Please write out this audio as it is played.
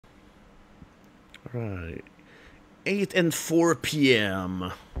Right. 8 and 4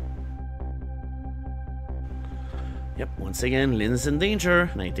 p.m. Yep, once again, Lynne's in danger,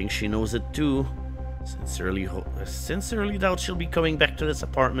 and I think she knows it too. Sincerely doubt she'll be coming back to this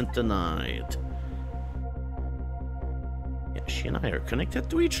apartment tonight. Yeah, she and I are connected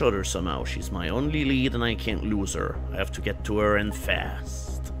to each other somehow. She's my only lead and I can't lose her. I have to get to her and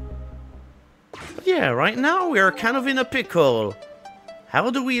fast. But yeah, right now we are kind of in a pickle. How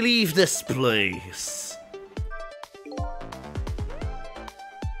do we leave this place?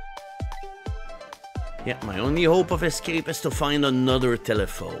 Yeah, my only hope of escape is to find another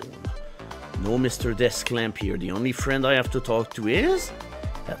telephone. No Mr. Desk Lamp here. The only friend I have to talk to is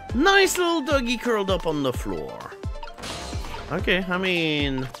that nice little doggy curled up on the floor. Okay, I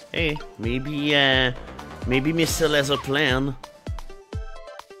mean, hey, maybe Miss Hill has a plan.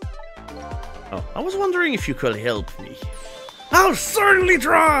 Oh, I was wondering if you could help me. I'll certainly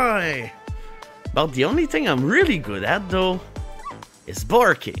try! About the only thing I'm really good at, though, is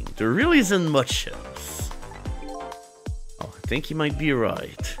barking. There really isn't much else. Oh, I think he might be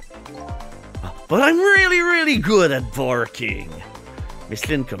right. But I'm really good at barking. Miss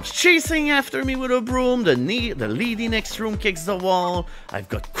Lynne comes chasing after me with a broom. The lady next room kicks the wall. I've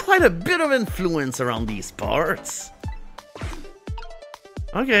got quite a bit of influence around these parts.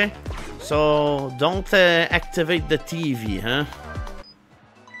 Okay, so don't activate the TV, huh?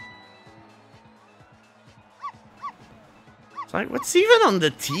 It's like, what's even on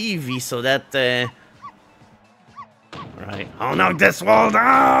the TV so that, Right, I'll knock this wall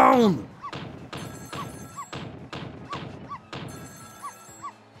down!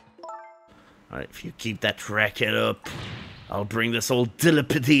 Alright, if you keep that racket up, I'll bring this old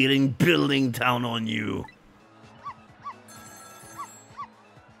dilapidating building down on you.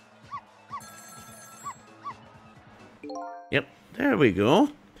 Yep, there we go.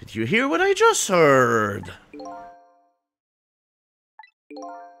 Did you hear what I just heard?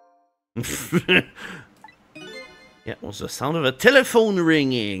 Yeah, it was the sound of a telephone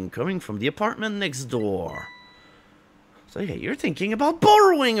ringing coming from the apartment next door. So yeah, you're thinking about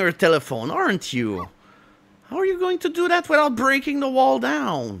borrowing her telephone, aren't you? How are you going to do that without breaking the wall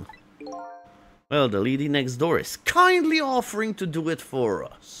down? Well, the lady next door is kindly offering to do it for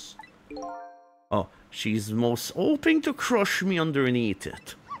us. Oh, she's most hoping to crush me underneath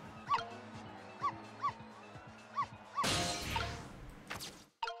it.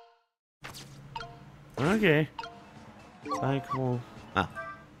 Okay. Cycle. Ah.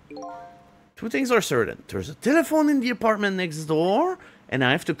 Two things are certain. There's a telephone in the apartment next door, and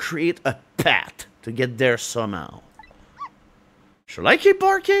I have to create a path to get there somehow. Shall I keep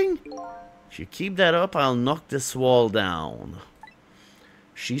barking? If you keep that up, I'll knock this wall down.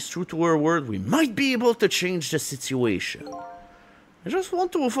 She's true to her word. We might be able to change the situation. I just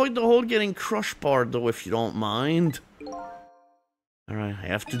want to avoid the whole getting crushed part, though, if you don't mind. Alright, I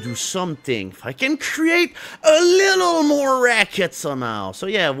have to do something. If I can create a little more racket somehow. So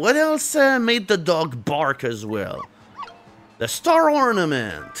yeah, what else made the dog bark as well? The star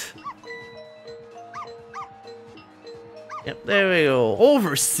ornament. Yep, there we go.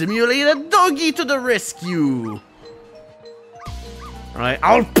 Overstimulated doggy to the rescue. Alright,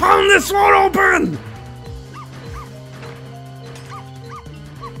 I'll pound this one open!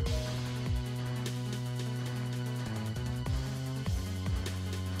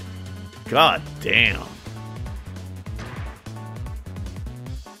 God damn.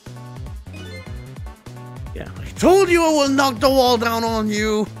 Yeah, I told you I will knock the wall down on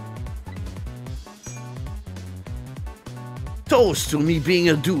you. Toast to me being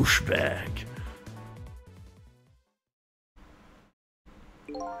a douchebag.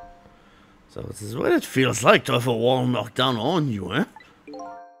 So this is what it feels like to have a wall knocked down on you, eh?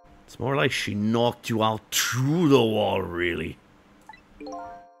 It's more like she knocked you out through the wall, really.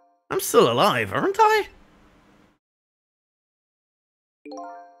 I'm still alive, aren't I?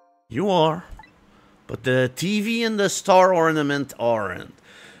 You are. But the TV and the star ornament aren't.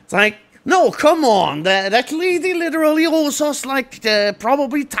 It's like, no, come on. That lady literally owes us like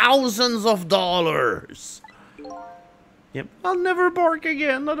probably thousands of dollars. Yep, I'll never bark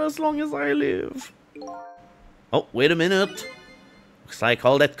again, not as long as I live. Oh, wait a minute. Looks like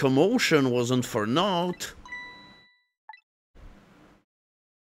all that commotion wasn't for naught.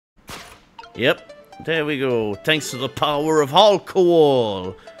 Yep, there we go. Thanks to the power of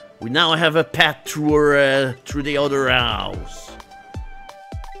alcohol, we now have a path through the other house.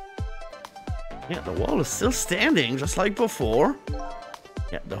 Yeah, the wall is still standing, just like before.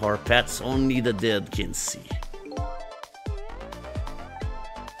 Yeah, the hard paths only the dead can see.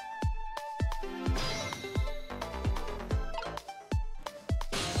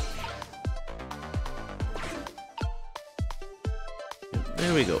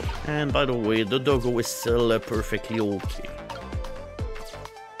 There we go. And by the way, the doggo is still perfectly okay.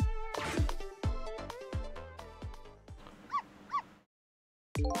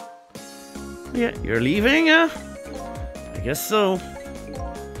 Yeah, you're leaving, huh? I guess so.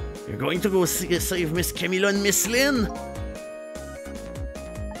 You're going to go save Miss Camilla and Miss Lynne?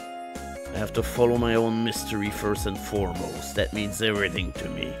 I have to follow my own mystery first and foremost. That means everything to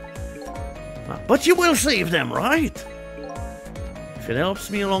me. But you will save them, right? If it helps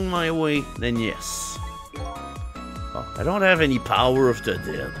me along my way, then yes. Oh, I don't have any power of the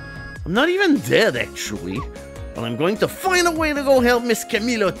dead. I'm not even dead, actually. But I'm going to find a way to go help Miss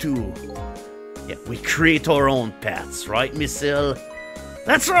Camilla, too. Yeah, we create our own paths, right, Miss L?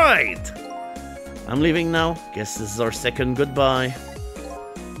 That's right! I'm leaving now. Guess this is our second goodbye.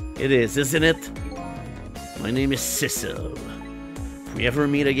 It is, isn't it? My name is Cecil. If we ever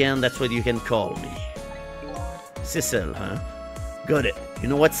meet again, that's what you can call me. Cecil, huh? Got it. You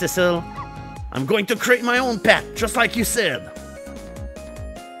know what, Cecil? I'm going to create my own path, just like you said.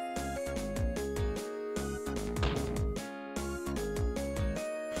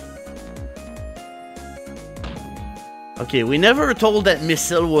 Okay, we never told that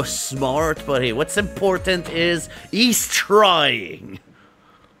Missile was smart, but hey, what's important is he's trying.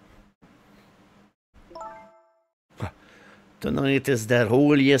 Tonight is that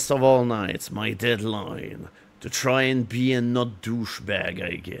holiest of all nights, my deadline. To try and be a not douchebag,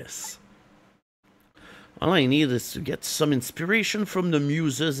 I guess. All I need is to get some inspiration from the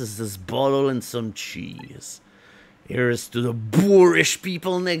muses is this bottle and some cheese. Here's to the boorish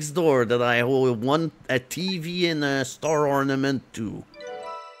people next door that I owe a TV and a star ornament to.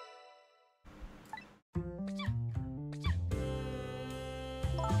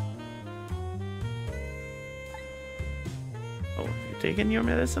 Oh, you taking your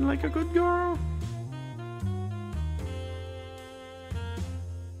medicine like a good girl?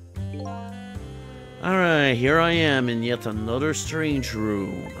 Alright, here I am in yet another strange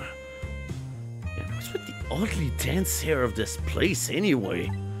room. What's with the oddly dense hair of this place anyway?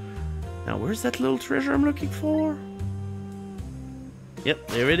 Now, where's that little treasure I'm looking for? Yep,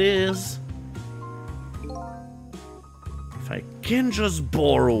 there it is. If I can just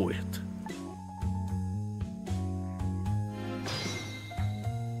borrow it.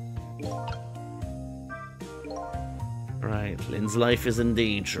 Right, Lynne's life is in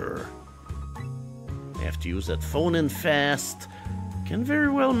danger. I have to use that phone in fast. Can very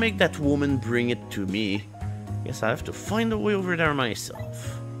well make that woman bring it to me. Guess I have to find a way over there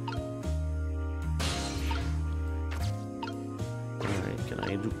myself. Alright, can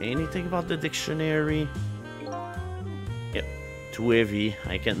I do anything about the dictionary? Yep, too heavy.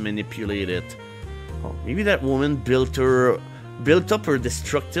 I can't manipulate it. Oh, maybe that woman built up her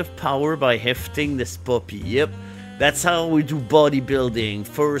destructive power by hefting this puppy. Yep. That's how we do bodybuilding.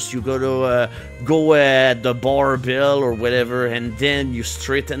 First, you gotta go at the barbell or whatever, and then you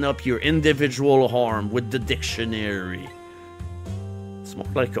straighten up your individual arm with the dictionary. It's more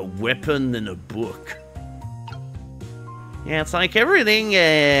like a weapon than a book. Yeah, it's like everything,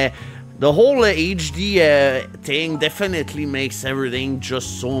 the whole HD thing definitely makes everything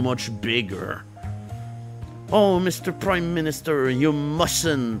just so much bigger. Oh, Mr. Prime Minister, you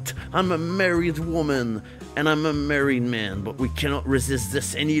mustn't. I'm a married woman. And I'm a married man, but we cannot resist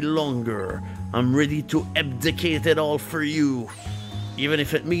this any longer. I'm ready to abdicate it all for you, even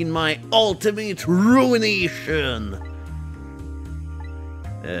if it means my ultimate ruination.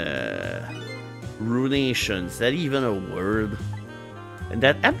 Ruination, is that even a word? And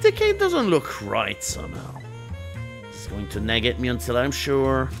that abdicate doesn't look right somehow. It's going to nag at me until I'm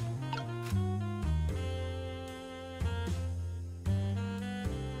sure.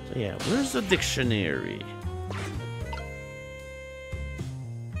 So yeah, where's the dictionary?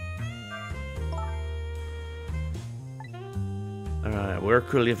 Alright, where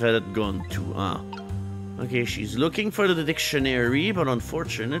could have it gone to? Okay, she's looking for the dictionary, but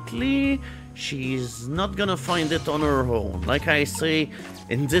unfortunately, she's not gonna find it on her own. Like I say,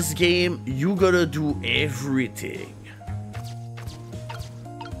 in this game, you gotta do everything.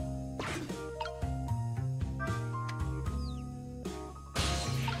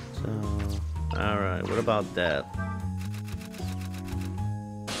 So, alright, what about that?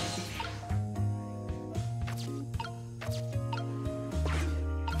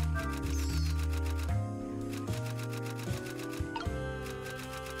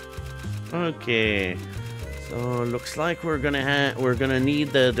 Okay, so looks like we're gonna need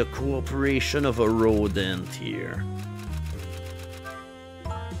the cooperation of a rodent here.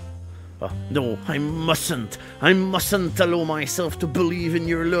 No, I mustn't allow myself to believe in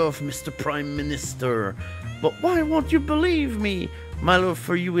your love, Mr. Prime Minister. But why won't you believe me? My love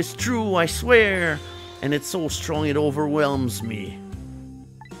for you is true, I swear. And it's so strong it overwhelms me.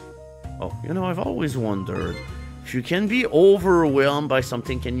 Oh, you know, I've always wondered, if you can be overwhelmed by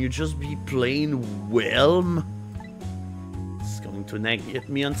something, can you just be plain whelm? It's going to nag at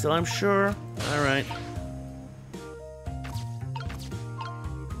me until I'm sure. Alright.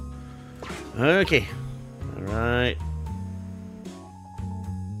 Okay. Alright.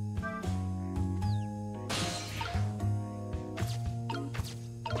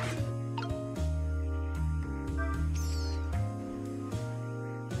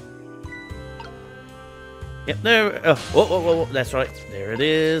 Yep, there. Oh, that's right. There it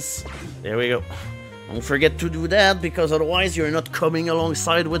is. There we go. Don't forget to do that, because otherwise you're not coming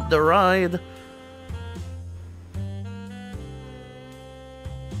alongside with the ride.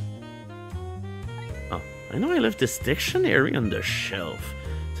 Oh, I know I left this dictionary on the shelf.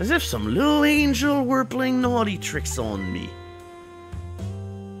 It's as if some little angel were playing naughty tricks on me.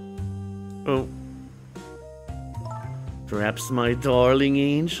 Oh. Perhaps my darling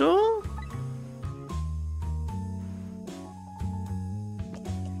angel?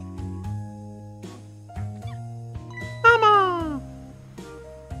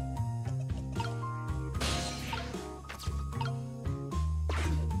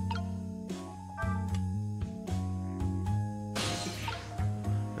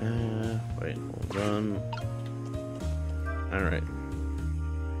 Wait, hold on. Alright.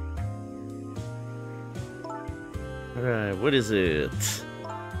 Alright, what is it?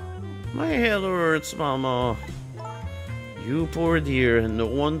 My head hurts, Mama. You poor dear, no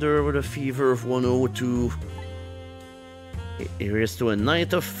wonder with a fever of 102. Here's to a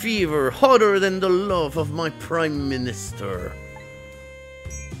night of fever hotter than the love of my Prime Minister.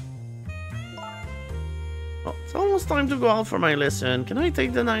 Oh, it's almost time to go out for my lesson. Can I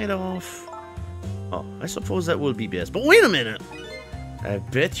take the night off? Oh, I suppose that will be best. But wait a minute! I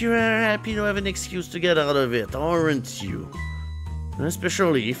bet you are happy to have an excuse to get out of it, aren't you?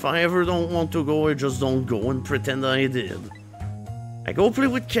 Especially if I ever don't want to go, I just don't go and pretend I did. I go play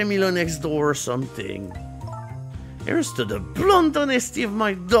with Camila next door or something. Here's to the blunt honesty of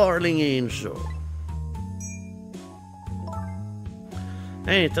my darling angel.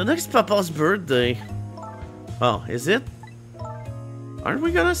 Hey, tonight's Papa's birthday. Oh, is it? Aren't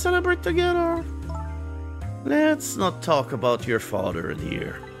we gonna celebrate together? Let's not talk about your father,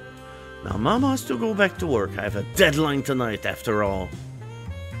 dear. Now, Mama has to go back to work. I have a deadline tonight, after all.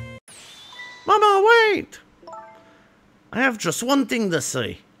 Mama, wait! I have just one thing to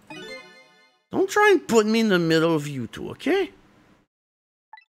say. Don't try and put me in the middle of you two, okay?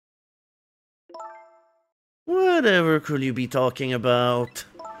 Whatever could you be talking about?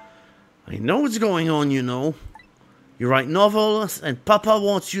 I know what's going on, you know. You write novels, and Papa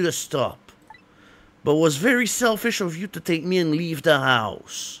wants you to stop. But it was very selfish of you to take me and leave the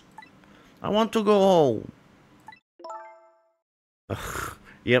house. I want to go home. Ugh,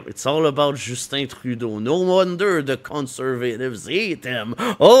 yep, it's all about Justin Trudeau. No wonder the conservatives hate him.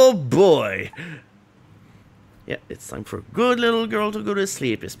 Oh boy! Yeah, it's time for a good little girl to go to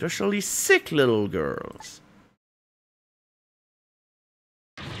sleep, especially sick little girls.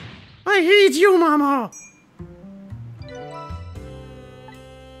 I hate you, Mama!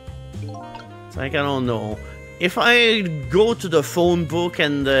 It's like, I don't know. If I go to the phone book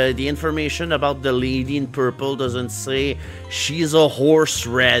and the information about the lady in purple doesn't say she's a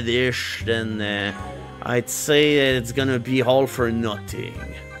horseradish, then I'd say it's gonna be all for nothing.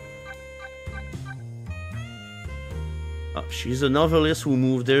 Oh, she's a novelist who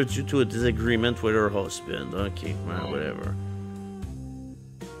moved there due to a disagreement with her husband. Okay, well, whatever.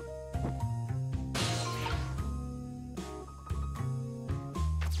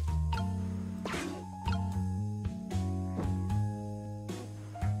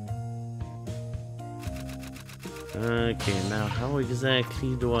 Okay, now how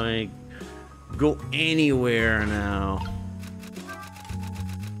exactly do I go anywhere now?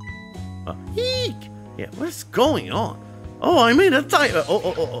 Oh, eek! Yeah, what's going on? Oh, I made a typo!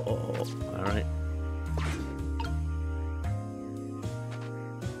 Oh. Alright.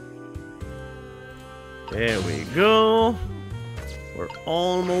 There we go. We're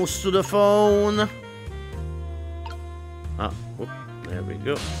almost to the phone. Ah, whoop, there we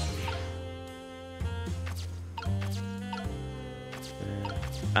go.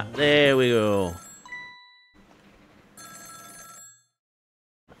 Ah, there we go.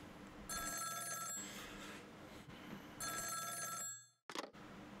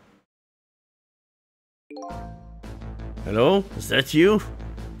 Hello? Is that you?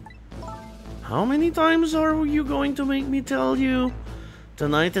 How many times are you going to make me tell you?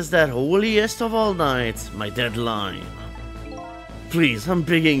 Tonight is that holiest of all nights, my deadline. Please, I'm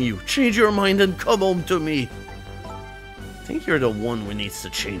begging you, change your mind and come home to me. I think you're the one who needs to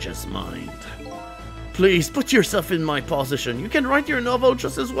change his mind. Please, put yourself in my position. You can write your novel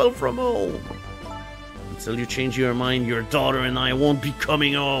just as well from home. Until you change your mind, your daughter and I won't be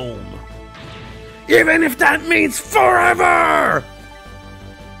coming home. Even if that means forever!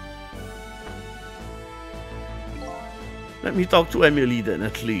 Let me talk to Emily then,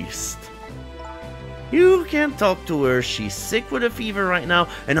 at least. You can't talk to her. She's sick with a fever right now,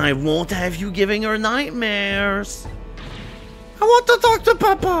 and I won't have you giving her nightmares. I want to talk to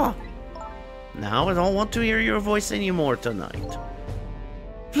Papa. Now I don't want to hear your voice anymore tonight.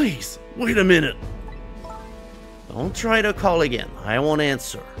 Please, wait a minute. Don't try to call again. I won't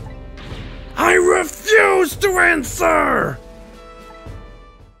answer. I refuse to answer!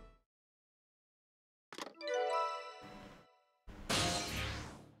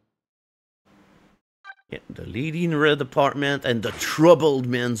 Yeah, the lady in red apartment and the troubled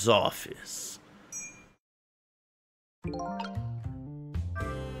man's office.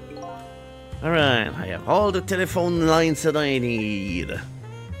 Alright, I have all the telephone lines that I need.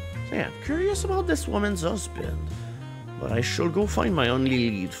 So yeah, I'm curious about this woman's husband. But I should go find my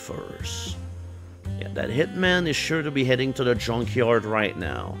only lead first. Yeah, that hitman is sure to be heading to the junkyard right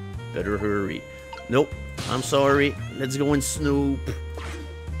now. Better hurry. Nope, I'm sorry. Let's go and snoop.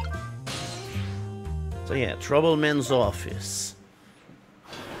 So yeah, troubled man's office.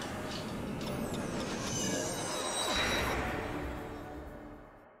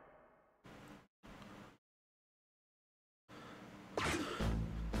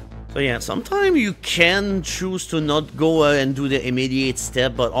 So yeah, sometimes you can choose to not go and do the immediate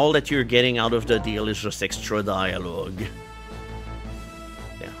step, but all that you're getting out of the deal is just extra dialogue.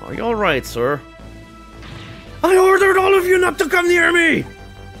 Yeah, are you alright, sir? I ordered all of you not to come near me!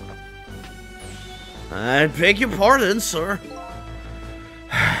 I beg your pardon, sir.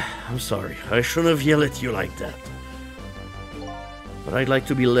 I'm sorry, I shouldn't have yelled at you like that. But I'd like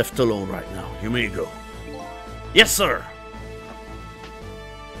to be left alone right now. You may go. Yes, sir!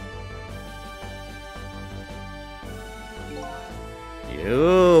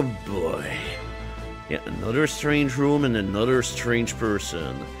 Oh boy. Yeah, another strange room and another strange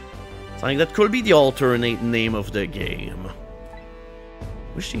person. It's like that could be the alternate name of the game.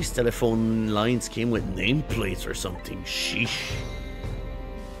 Wish these telephone lines came with nameplates or something. Sheesh.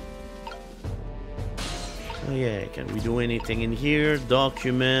 Oh yeah, can we do anything in here?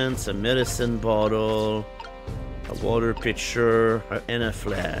 Documents, a medicine bottle, a water pitcher, and a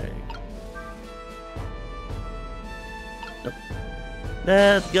flag. Nope.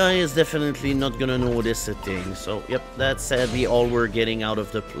 That guy is definitely not gonna notice a thing, so yep, that's sadly all we're getting out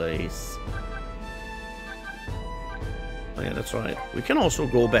of the place. Oh yeah, that's right. We can also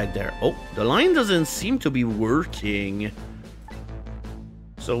go back there. Oh, the line doesn't seem to be working.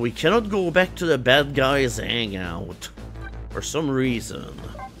 So we cannot go back to the bad guy's hangout. For some reason.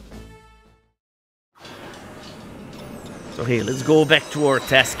 So hey, let's go back to our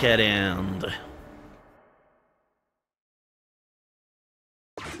task at hand.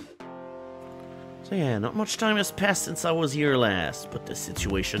 So yeah, not much time has passed since I was here last, but the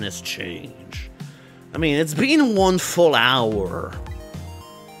situation has changed. I mean, it's been 1 full hour.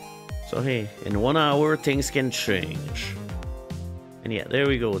 So hey, in 1 hour, things can change. And yeah, there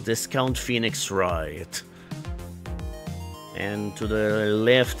we go, discount Phoenix right. And to the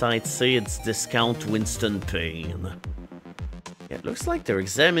left, I'd say it's discount Winston Payne. Yeah, it looks like they're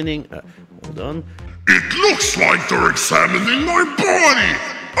examining... hold on. It looks like they're examining my body!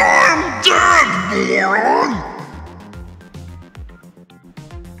 I'm dead, moron!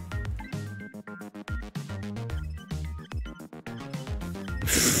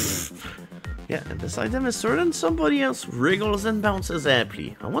 Yeah, and beside them is certain somebody else wriggles and bounces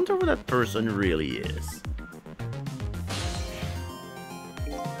happily. I wonder who that person really is.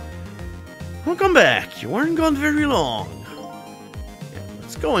 Welcome back. You weren't gone very long. Yeah,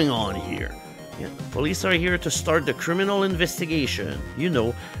 what's going on here? Yeah, the police are here to start the criminal investigation. You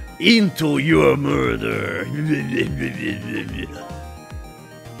know, into your murder.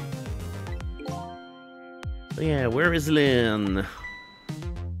 So yeah, where is Lynne?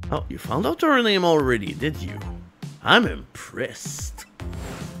 Oh, you found out her name already, did you? I'm impressed.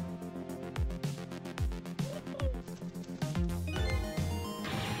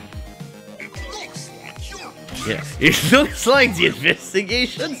 Yeah, it looks like the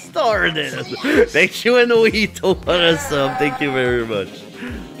investigation started. Thank you, Anohito, for a sub. Thank you very much.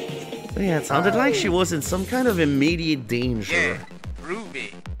 So yeah, it sounded like she was in some kind of immediate danger. Yeah,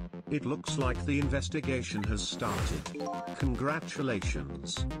 Ruby. It looks like the investigation has started.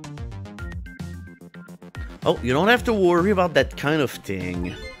 Congratulations. Oh, you don't have to worry about that kind of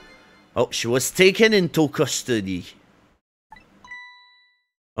thing. Oh, she was taken into custody.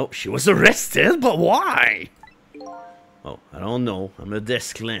 Oh, she was arrested? But why? Oh, I don't know. I'm a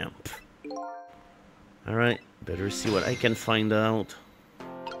desk lamp. Alright, better see what I can find out.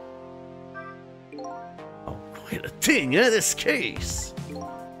 Oh, quite a thing, eh, this case.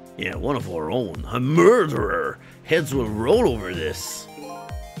 Yeah, one of our own. A murderer. Heads will roll over this.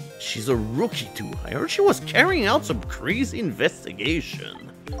 She's a rookie too. I heard she was carrying out some crazy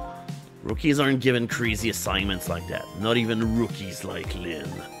investigation. Rookies aren't given crazy assignments like that. Not even rookies like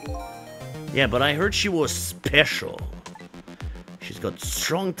Lynne. Yeah, but I heard she was special. She's got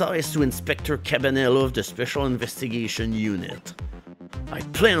strong ties to Inspector Cabanela of the Special Investigation Unit. I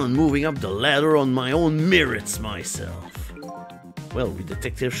plan on moving up the ladder on my own merits myself. Well, we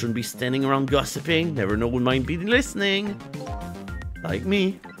detectives shouldn't be standing around gossiping. Never know who might be listening. Like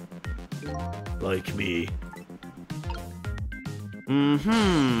me. Like me.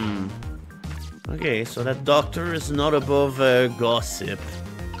 Okay, so that doctor is not above gossip.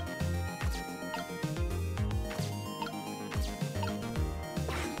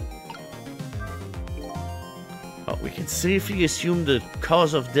 Oh, we can safely assume the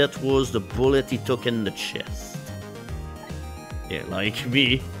cause of death was the bullet he took in the chest. Yeah, like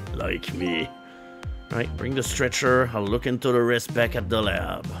me. Like me. Right, bring the stretcher. I'll look into the rest back at the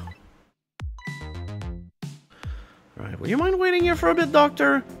lab. Alright, would you mind waiting here for a bit,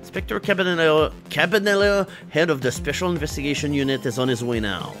 Doctor? Inspector Cabanela, head of the Special Investigation Unit, is on his way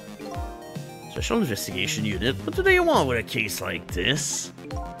now. Special Investigation Unit? What do they want with a case like this?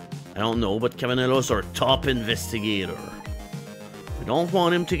 I don't know, but Cabanela's our top investigator. We don't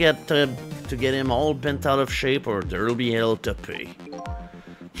want him to get him all bent out of shape, or there'll be hell to pay.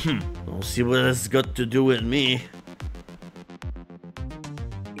 Don't see what it's got to do with me.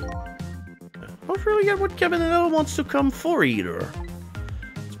 I don't really get what Cabanela wants to come for either.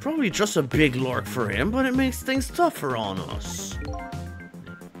 It's probably just a big lark for him, but it makes things tougher on us.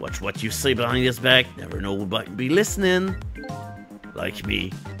 Watch what you say behind his back. Never know who might be listening. Like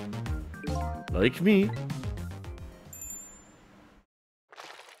me. Like me.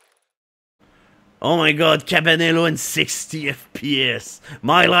 Oh my god, Cabanela in 60 FPS.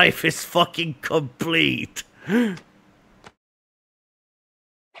 My life is fucking complete.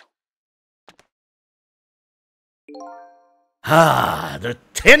 Ah, the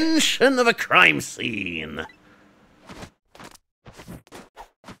tension of a crime scene.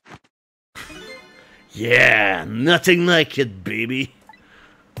 Yeah, nothing like it, baby.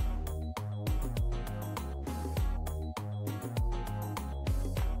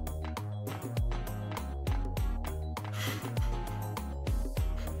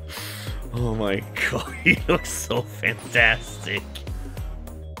 Oh my god, he looks so fantastic.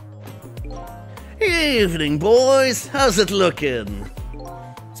 Evening, boys. How's it looking?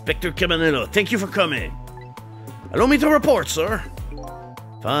 Inspector Cabanela, thank you for coming. Allow me to report, sir.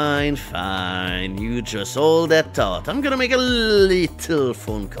 Fine, fine. You just hold that thought. I'm gonna make a little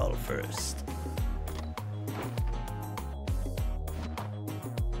phone call first.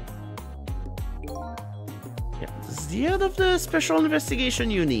 Yeah, this is the head of the Special Investigation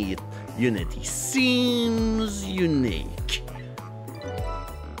Unit. He seems unique.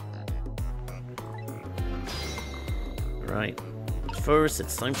 Right. First,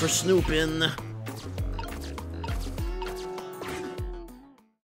 it's time for snooping.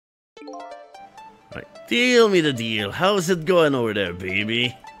 Right. Deal me the deal. How's it going over there,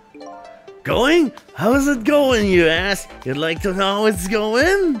 baby? Going? How's it going, you ask? You'd like to know how it's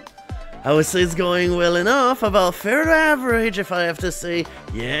going? I would say it's going well enough, about fair to average, if I have to say.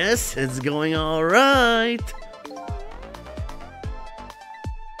 Yes, it's going alright.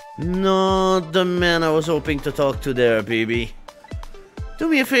 Not the man I was hoping to talk to there, baby. Do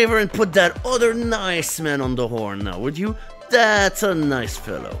me a favor and put that other nice man on the horn now, would you? That's a nice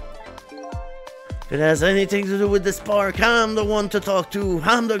fellow. If it has anything to do with this park, I'm the one to talk to.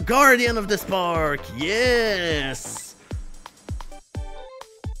 I'm the guardian of this park. Yes.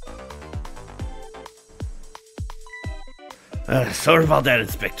 Sorry about that,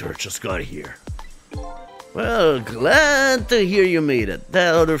 Inspector. Just got here. Well, glad to hear you made it.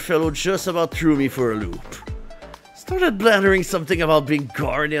 That other fellow just about threw me for a loop. Started blathering something about being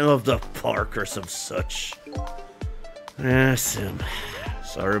guardian of the park or some such. Yes,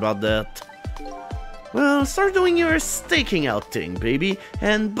 sorry about that. Well, start doing your staking out thing, baby,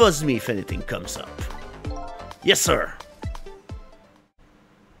 and buzz me if anything comes up. Yes, sir.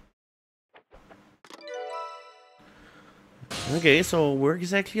 Okay, so where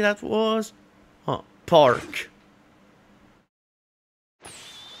exactly that was? Oh, park.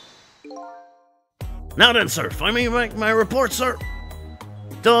 Now then, sir, find me my report, sir.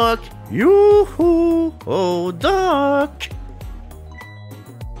 Doc. Yoo-hoo. Oh, Doc.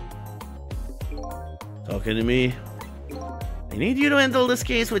 Talking to me. I need you to handle this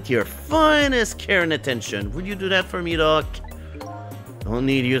case with your finest care and attention. Would you do that for me, Doc? Don't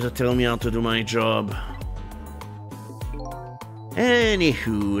need you to tell me how to do my job.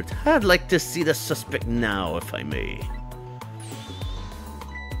 Anywho, I'd like to see the suspect now, if I may.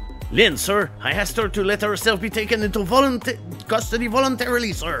 Lynne, sir, I asked her to let herself be taken into custody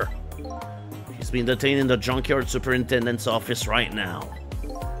voluntarily, sir. She's been detained in the junkyard superintendent's office right now.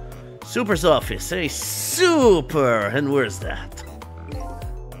 Super's office, hey, super! And where's that?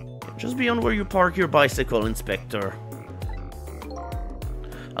 Just beyond where you park your bicycle, Inspector.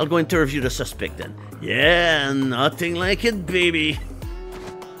 I'll go interview the suspect then. Yeah, nothing like it, baby.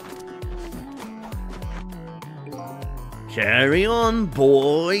 Carry on,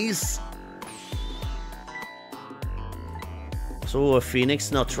 boys. So,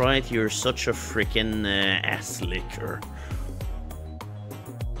 Phoenix not right, you're such a freaking ass licker.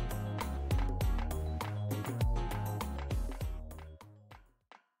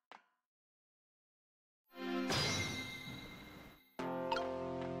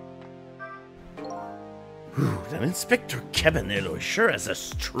 That Inspector Cabanela sure has a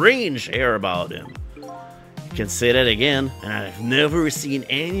strange air about him. You can say that again, and I've never seen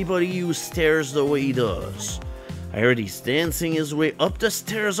anybody use stairs the way he does. I heard he's dancing his way up the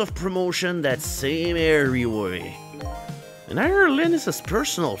stairs of promotion that same alleyway. And I heard Lynne is his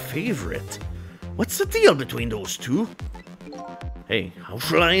personal favorite. What's the deal between those two? Hey, how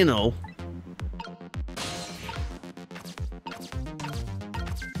shall I know?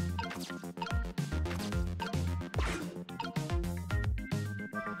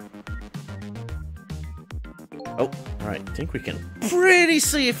 Oh, alright, I think we can pretty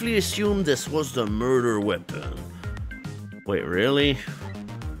safely assume this was the murder weapon. Wait, really?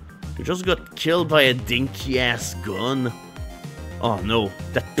 You just got killed by a dinky-ass gun? Oh no,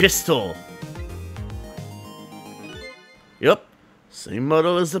 that pistol! Yup, same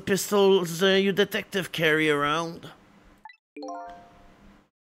model as the pistols you detective carry around.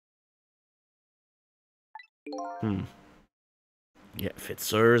 Yeah, if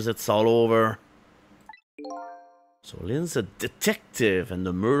it's hers, it's all over. So Lynne's a detective, and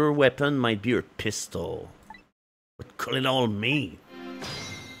the murder weapon might be her pistol. What could it all mean?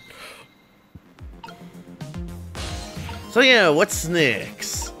 So yeah, what's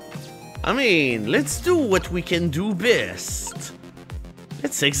next? I mean, let's do what we can do best.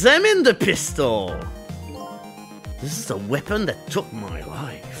 Let's examine the pistol. This is the weapon that took my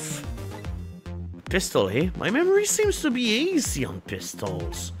life. Pistol, eh? My memory seems to be easy on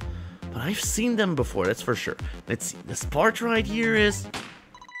pistols. But I've seen them before, that's for sure. Let's see, this part right here is...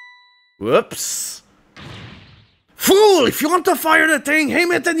 Whoops! Fool! If you want to fire the thing,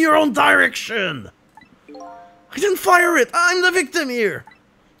 aim it in your own direction! I didn't fire it! I'm the victim here!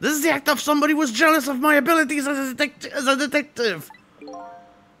 This is the act of somebody who was jealous of my abilities as a detective!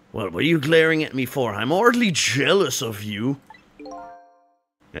 Well, what are you glaring at me for? I'm hardly jealous of you.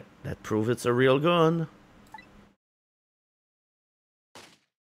 Yeah, that proves it's a real gun.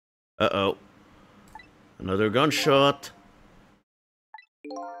 Uh-oh. Another gunshot.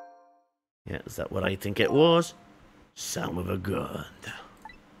 Yeah, is that what I think it was? Sound of a gun.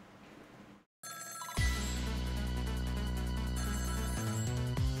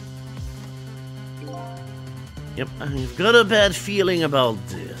 Yep, I've got a bad feeling about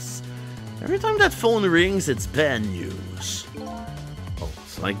this. Every time that phone rings, it's bad news. Oh,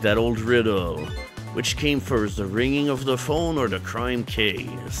 it's like that old riddle. Which came first, the ringing of the phone or the crime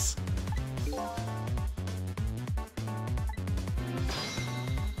case?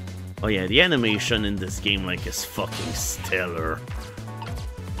 Oh yeah, the animation in this game like is fucking stellar.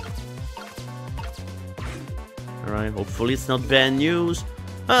 Alright, hopefully it's not bad news.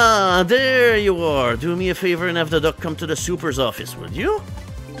 Ah, there you are. Do me a favor and have the doc come to the super's office, would you?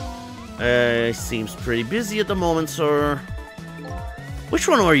 Seems pretty busy at the moment, sir. Which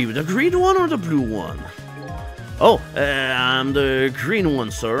one are you, the green one or the blue one? Oh, I'm the green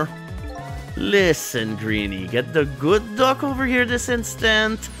one, sir. Listen, Greenie, get the good doc over here this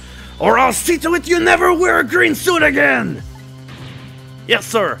instant, or I'll see to it you never wear a green suit again! Yes,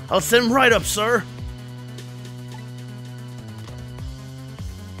 sir. I'll send him right up, sir.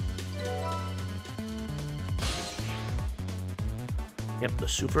 Yep, the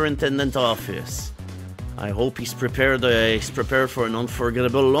superintendent office. I hope he's prepared for an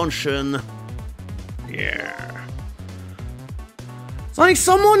unforgettable luncheon. Yeah. It's like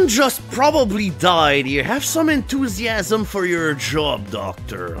someone just probably died. You have some enthusiasm for your job,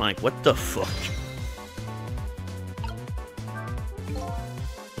 doctor. Like, what the fuck?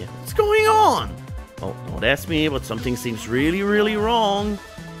 on! Oh, don't ask me, but something seems really, really wrong.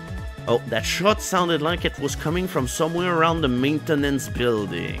 Oh, that shot sounded like it was coming from somewhere around the maintenance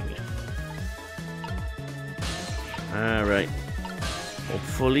building. Alright.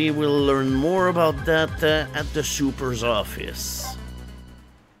 Hopefully we'll learn more about that at the super's office.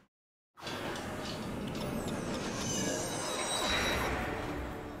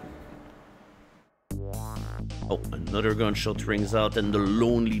 Oh, another gunshot rings out in the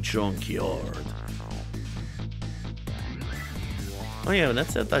lonely junkyard. Oh yeah,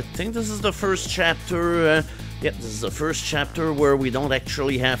 that's it. I think this is the first chapter. Yep, this is the first chapter where we don't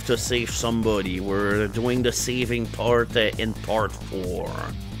actually have to save somebody. We're doing the saving part in part 4.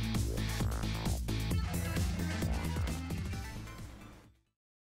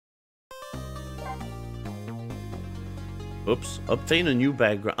 Oops, obtain a new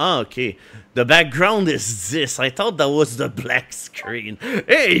background. Ah, okay. The background is this. I thought that was the black screen.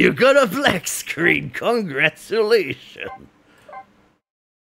 Hey, you got a black screen. Congratulations.